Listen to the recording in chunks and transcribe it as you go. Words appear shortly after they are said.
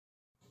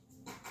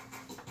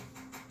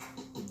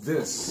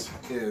This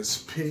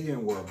is P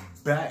and we're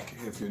back.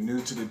 If you're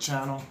new to the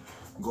channel,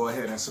 go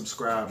ahead and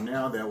subscribe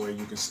now. That way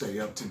you can stay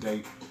up to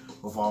date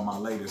with all my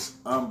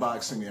latest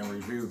unboxing and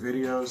review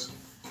videos.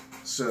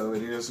 So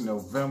it is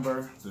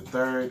November the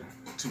 3rd,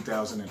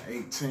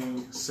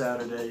 2018,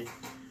 Saturday.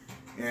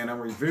 And I'm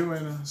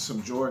reviewing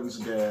some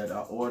Jordans that I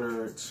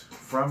ordered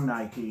from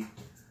Nike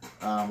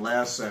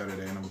last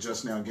Saturday. And I'm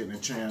just now getting a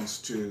chance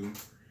to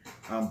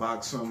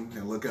unbox them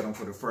and look at them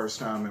for the first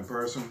time in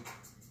person.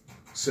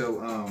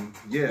 So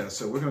yeah,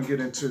 so we're gonna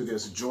get into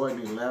this Jordan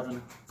 11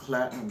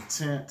 Platinum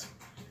Tint,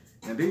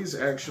 and these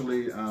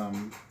actually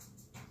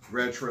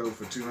retro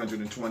for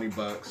 220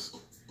 bucks,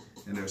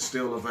 and they're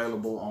still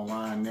available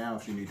online now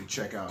if you need to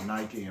check out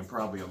Nike and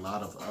probably a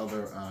lot of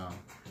other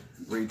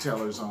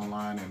retailers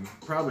online, and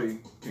probably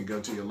can go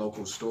to your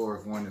local store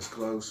if one is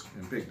close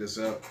and pick this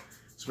up,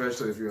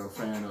 especially if you're a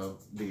fan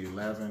of the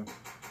 11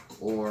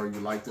 or you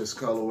like this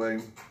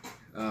colorway.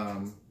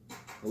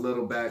 A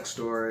little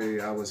backstory,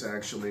 I was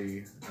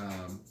actually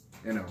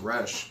in a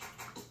rush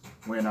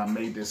when I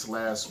made this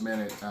last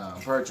minute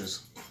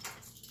purchase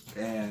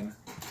and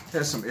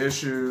had some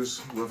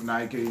issues with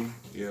Nike.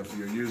 If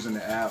you're using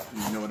the app,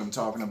 you know what I'm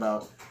talking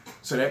about.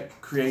 So that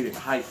created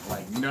hype,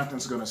 like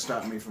nothing's gonna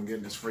stop me from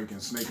getting this freaking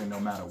sneaker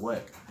no matter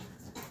what.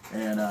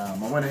 And I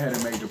went ahead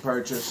and made the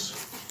purchase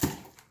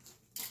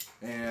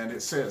and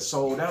it said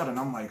sold out, and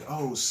I'm like,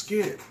 oh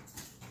skid.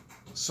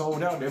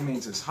 Sold out, that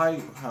means it's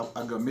hype.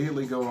 I could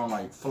immediately go on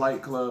like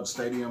Flight Club,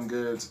 Stadium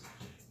Goods,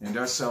 and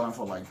they're selling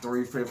for like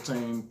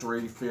 $315,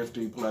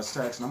 $350 plus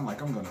tax. And I'm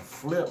like, I'm gonna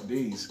flip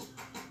these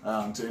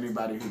to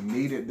anybody who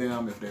needed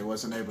them if they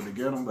wasn't able to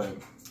get them. But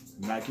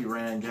Nike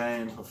ran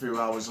game. A few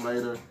hours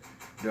later,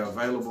 they're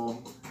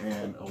available,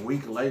 and a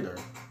week later,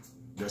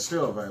 they're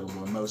still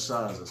available in most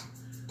sizes.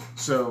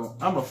 So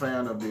I'm a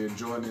fan of the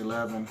Jordan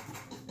 11,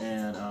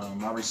 and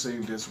I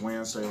received this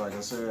Wednesday, like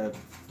I said,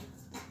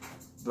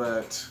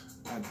 but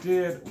I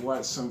did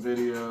watch some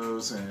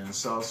videos and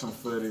saw some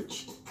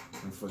footage,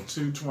 and for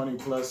 220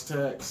 plus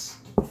tax,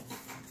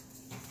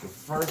 the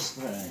first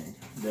thing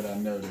that I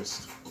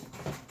noticed,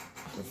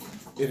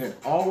 if it had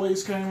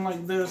always came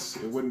like this,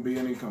 it wouldn't be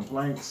any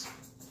complaints.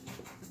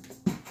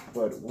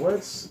 But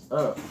what's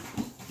up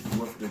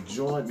with the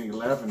Jordan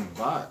 11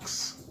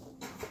 box?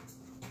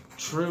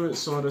 True, it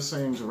sort of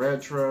seems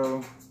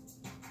retro,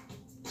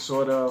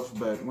 sort of,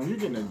 but when you're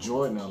getting a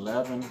Jordan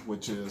 11,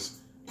 which is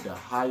the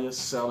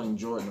highest selling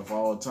Jordan of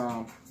all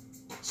time.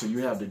 So you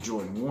have the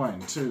Jordan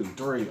 1, 2,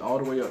 3, all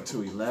the way up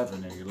to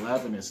 11, and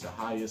 11 is the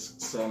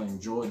highest selling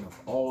Jordan of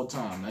all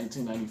time,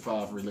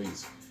 1995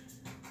 release.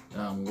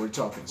 We're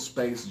talking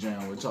Space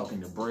Jam, we're talking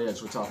the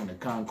Breads, we're talking the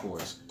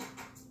Concourse,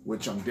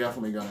 which I'm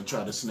definitely gonna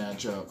try to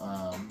snatch up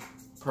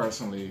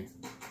personally,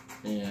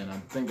 and I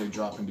think they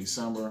drop in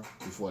December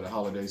before the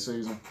holiday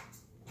season.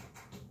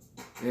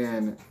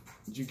 And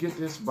you get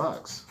this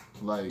box.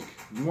 Like,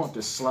 you want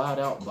the slide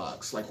out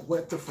box. Like,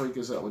 what the freak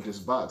is up with this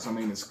box? I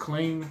mean, it's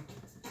clean,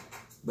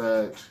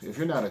 but if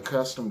you're not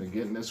accustomed to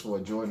getting this for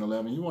a Jordan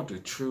 11, you want the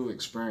true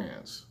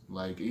experience.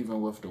 Like,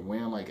 even with the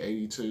win like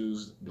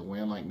 82s, the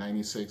win like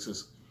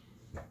 96s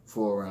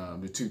for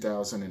the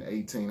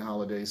 2018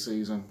 holiday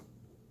season.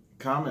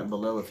 Comment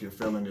below if you're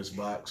feeling this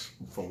box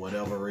for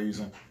whatever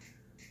reason.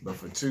 But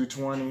for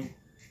 220,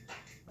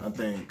 I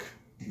think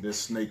this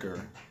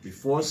sneaker,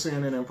 before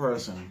seeing it in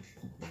person,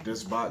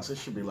 this box, it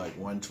should be like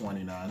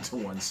 $129 to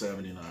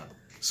 $179.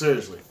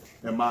 Seriously,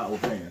 in my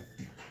opinion.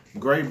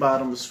 Gray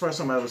bottom. It's the first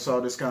time I ever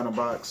saw this kind of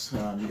box.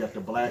 You got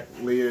the black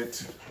lid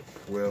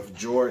with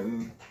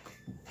Jordan,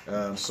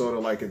 sort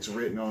of like it's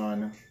written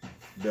on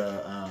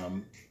the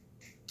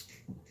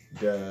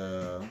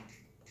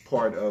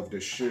part of the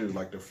shoe,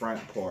 like the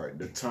front part,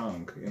 the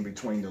tongue in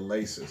between the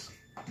laces.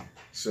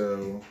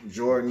 So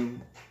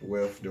Jordan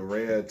with the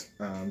red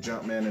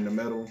Jumpman in the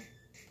middle.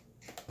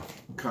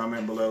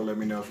 Comment below, let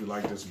me know if you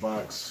like this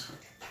box.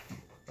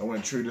 I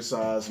went true to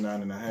size,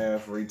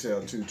 9.5,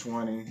 retail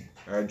 $220.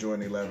 Air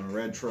Jordan 11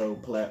 Retro,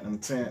 Platinum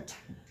Tint,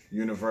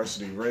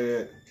 University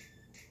Red,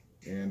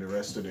 and the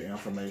rest of the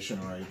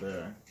information right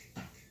there.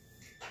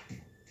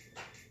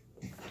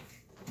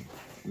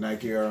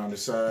 Nike Air on the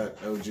side,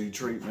 OG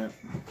treatment.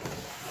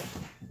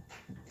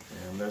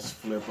 And let's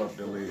flip up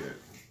the lid.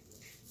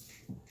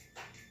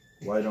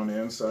 White on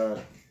the inside.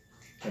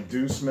 I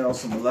do smell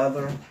some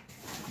leather.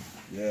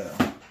 Yeah.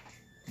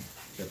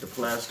 Got the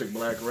plastic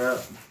black wrap.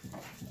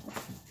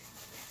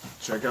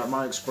 Check out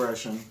my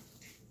expression.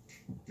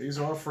 These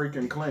are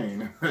freaking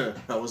clean.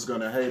 I was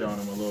gonna hate on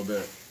them a little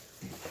bit.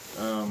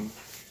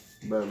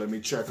 But let me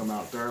check them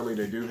out thoroughly.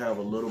 They do have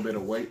a little bit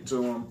of weight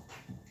to them.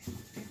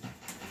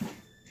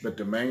 But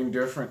the main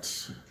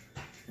difference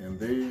in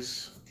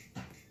these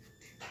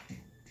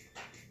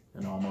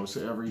and almost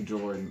every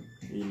Jordan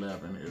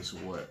 11 is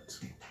what?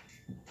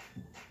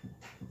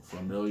 For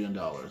 $1 million.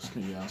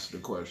 Can you answer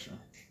the question?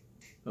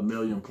 1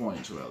 million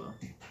points, rather.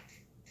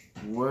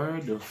 Where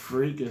the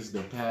freak is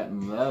the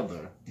patent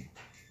leather?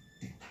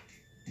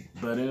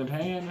 But in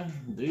hand,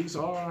 these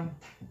are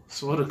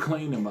sort of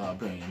clean in my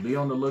opinion. Be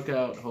on the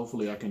lookout.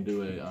 Hopefully I can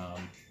do a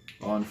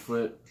on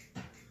foot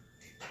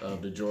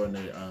of the Jordan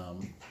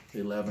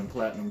 11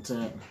 Platinum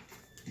Tint.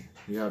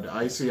 You have the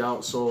icy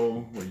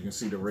outsole where you can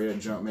see the red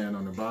Jumpman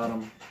on the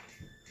bottom.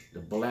 The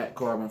black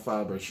carbon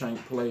fiber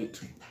shank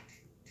plate,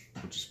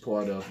 which is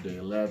part of the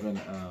 11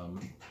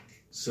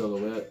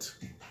 silhouette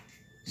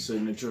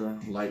signature,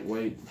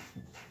 lightweight.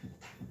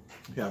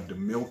 You have the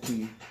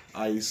milky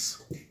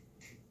ice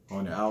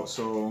on the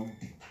outsole.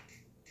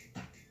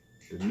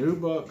 The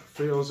nubuck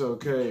feels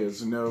okay.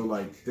 It's no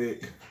like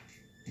thick,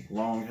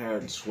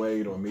 long-haired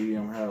suede or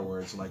medium hair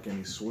where it's like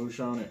any swoosh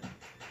on it.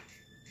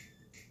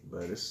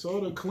 But it's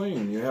sort of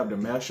clean. You have the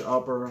mesh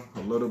upper, a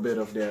little bit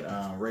of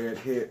that red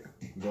hit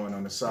going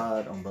on the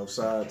side, on both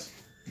sides.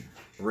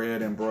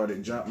 Red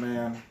embroidered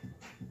Jumpman.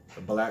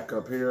 The black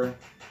up here,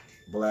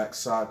 black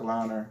sock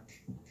liner.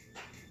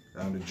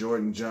 The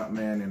Jordan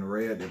Jumpman in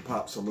red that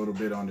pops a little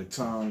bit on the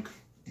tongue,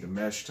 the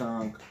mesh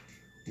tongue.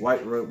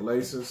 White rope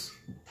laces.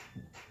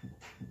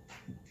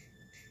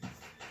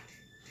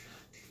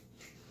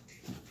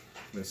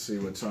 Let's see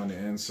what's on the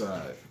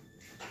inside.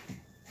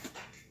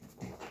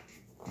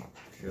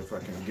 If I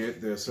can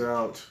get this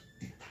out,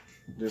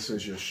 this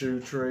is your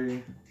shoe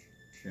tree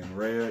in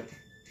red,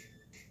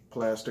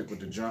 plastic with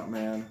the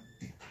Jumpman.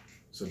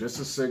 So this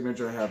is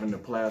signature, having the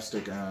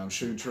plastic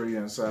shoe tree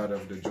inside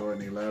of the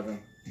Jordan 11.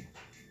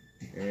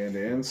 And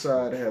the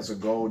inside has a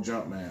gold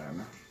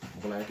Jumpman,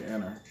 black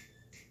inner.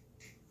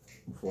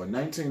 For a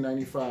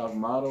 1995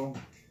 model,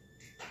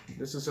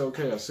 this is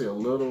okay. I see a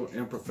little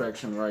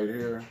imperfection right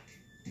here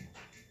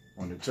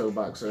on the toe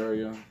box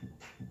area.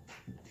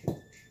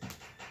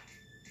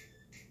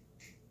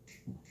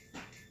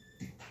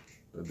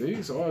 But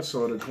these are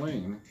sort of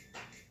clean.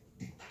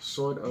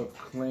 Sort of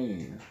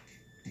clean.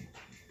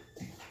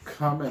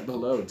 Comment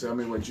below, tell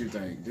me what you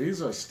think.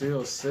 These are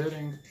still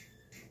sitting,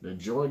 the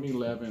Jordan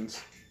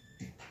 11s.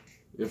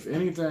 If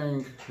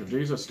anything, if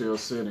these are still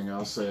sitting,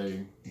 I'll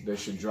say they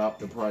should drop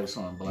the price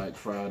on Black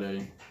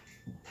Friday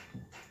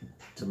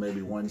to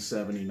maybe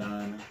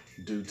 $179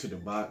 due to the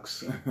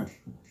box.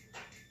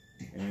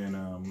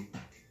 And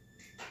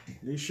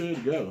these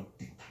should go.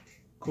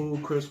 Cool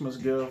Christmas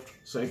gift.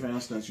 Say for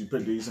instance, you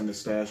put these in the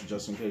stash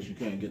just in case you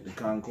can't get the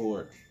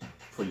Concord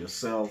for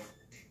yourself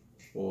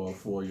or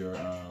for your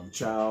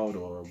child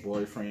or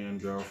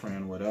boyfriend,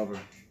 girlfriend, whatever.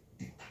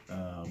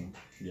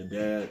 Your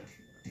dad.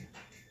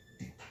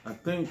 I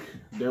think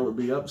they would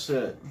be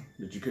upset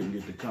that you couldn't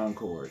get the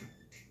Concord.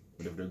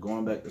 But if they're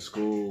going back to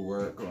school,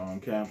 work, or on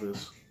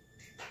campus,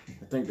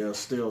 I think they'll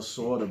still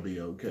sort of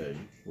be okay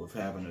with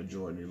having a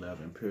Jordan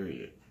 11,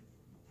 period.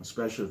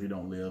 Especially if you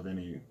don't live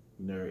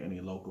near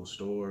any local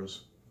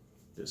stores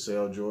that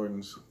sell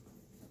Jordans.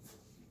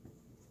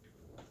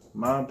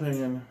 My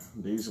opinion,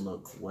 these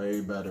look way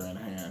better in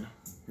hand.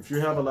 If you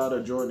have a lot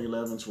of Jordan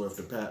 11s with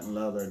the patent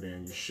leather,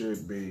 then you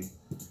should be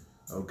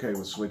okay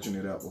with switching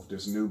it up with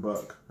this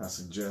nubuck. I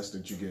suggest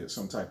that you get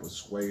some type of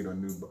suede or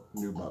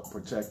nubuck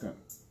protectant.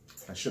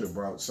 I should have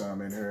brought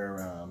some in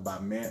here by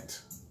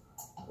Mint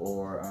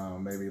or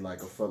maybe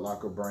like a Foot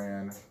Locker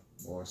brand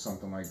or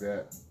something like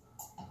that,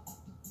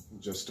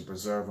 just to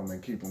preserve them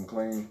and keep them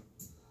clean.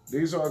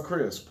 These are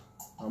crisp.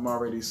 I'm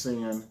already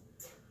seeing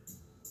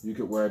you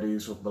could wear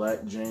these with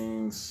black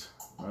jeans,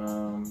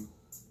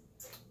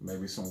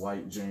 maybe some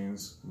white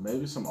jeans,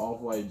 maybe some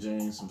off-white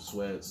jeans, some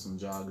sweats, some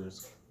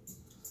joggers.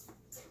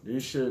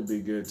 These should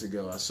be good to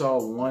go. I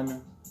saw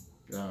one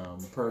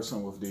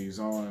person with these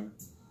on.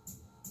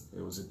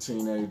 It was a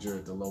teenager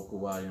at the local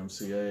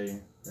YMCA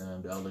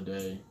the other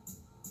day.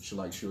 She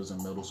was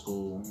in middle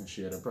school and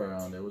she had a pair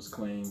on that was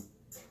clean.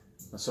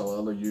 I saw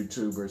other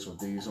YouTubers with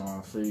these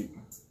on feet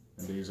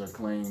and these are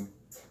clean.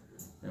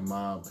 In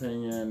my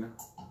opinion,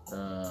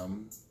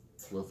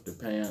 with the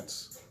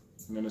pants.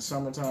 And in the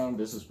summertime,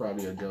 this is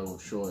probably a go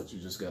with shorts.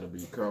 You just got to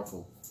be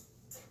careful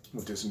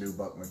with this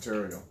nubuck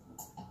material.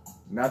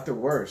 Not the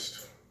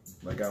worst,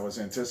 like I was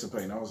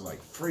anticipating. I was like,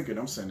 freaking,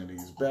 I'm sending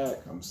these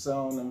back. I'm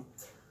selling them.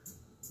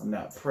 I'm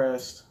not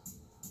pressed.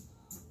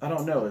 I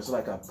don't know. It's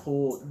like I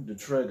pulled the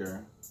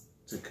trigger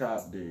to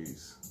cop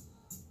these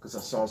because I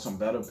saw some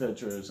better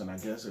pictures and I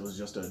guess it was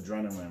just an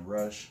adrenaline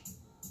rush.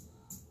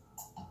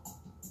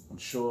 I'm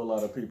sure a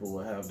lot of people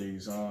will have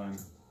these on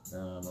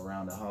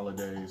around the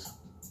holidays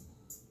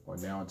or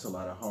now into a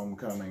lot of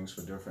homecomings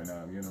for different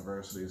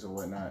universities or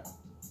whatnot.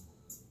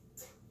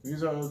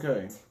 These are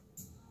okay.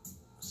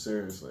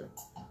 Seriously.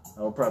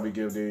 I would probably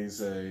give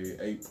these a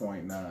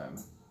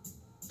 8.9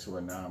 to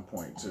a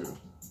 9.2.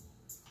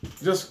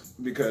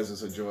 Just because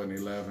it's a Jordan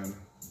 11.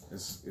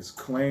 It's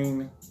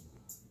clean.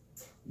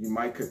 You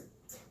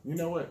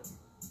know what?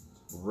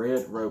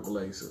 Red rope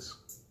laces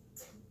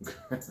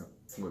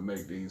would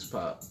make these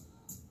pop.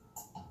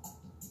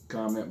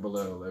 Comment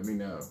below, let me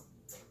know.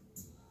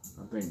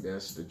 I think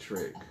that's the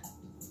trick.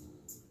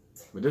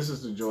 But this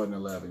is the Jordan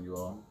 11, you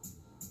all.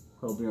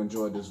 Hope you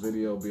enjoyed this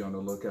video. Be on the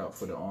lookout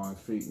for the on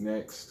feet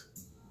next.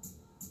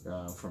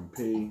 From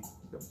P,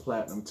 the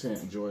Platinum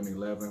Tint Jordan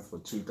 11 for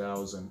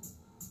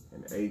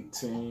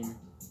 2018.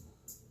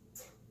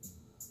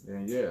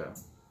 And yeah.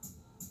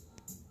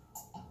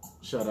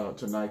 Shout out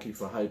to Nike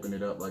for hyping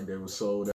it up like they were sold out.